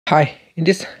Hi, in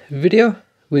this video,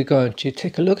 we're going to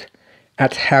take a look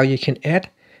at how you can add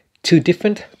two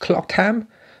different clock time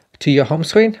to your home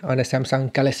screen on a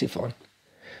Samsung Galaxy phone.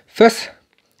 First,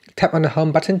 tap on the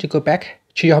home button to go back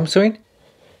to your home screen.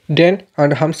 Then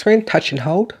on the home screen, touch and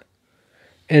hold,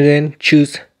 and then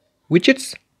choose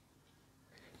widgets.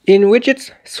 In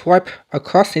widgets, swipe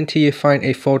across until you find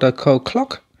a folder called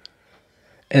clock,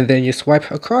 and then you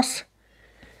swipe across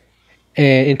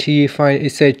and until you find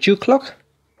it says Jew clock.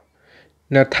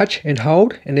 Now touch and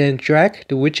hold and then drag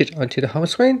the widget onto the home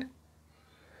screen.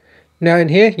 Now in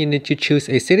here you need to choose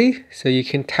a city, so you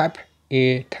can tap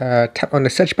on the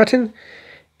search button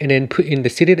and then put in the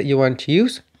city that you want to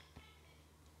use.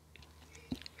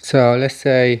 So let's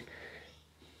say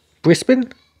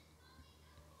Brisbane,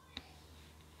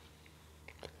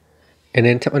 and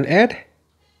then tap on add.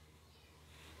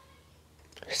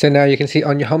 So now you can see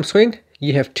on your home screen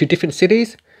you have two different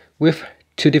cities with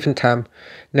two different time.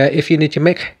 Now if you need to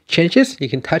make changes, you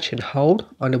can touch and hold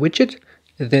on the widget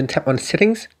and then tap on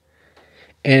settings,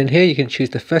 and here you can choose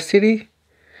the first city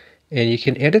and you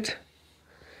can edit,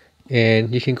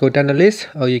 and you can go down the list,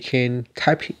 or you can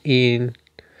type in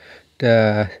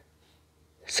the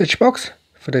search box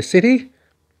for the city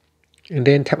and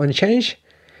then tap on change.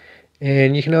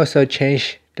 And you can also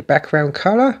change the background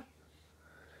color.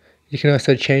 You can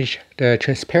also change the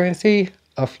transparency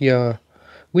of your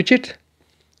widget,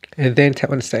 and then tap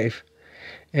on save.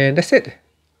 And that's it.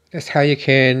 That's how you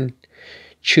can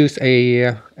choose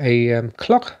a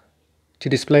clock to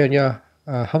display on your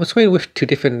home screen with two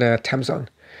different time zones.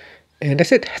 And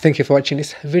that's it. Thank you for watching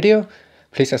this video.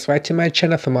 Please subscribe to my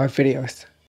channel for more videos.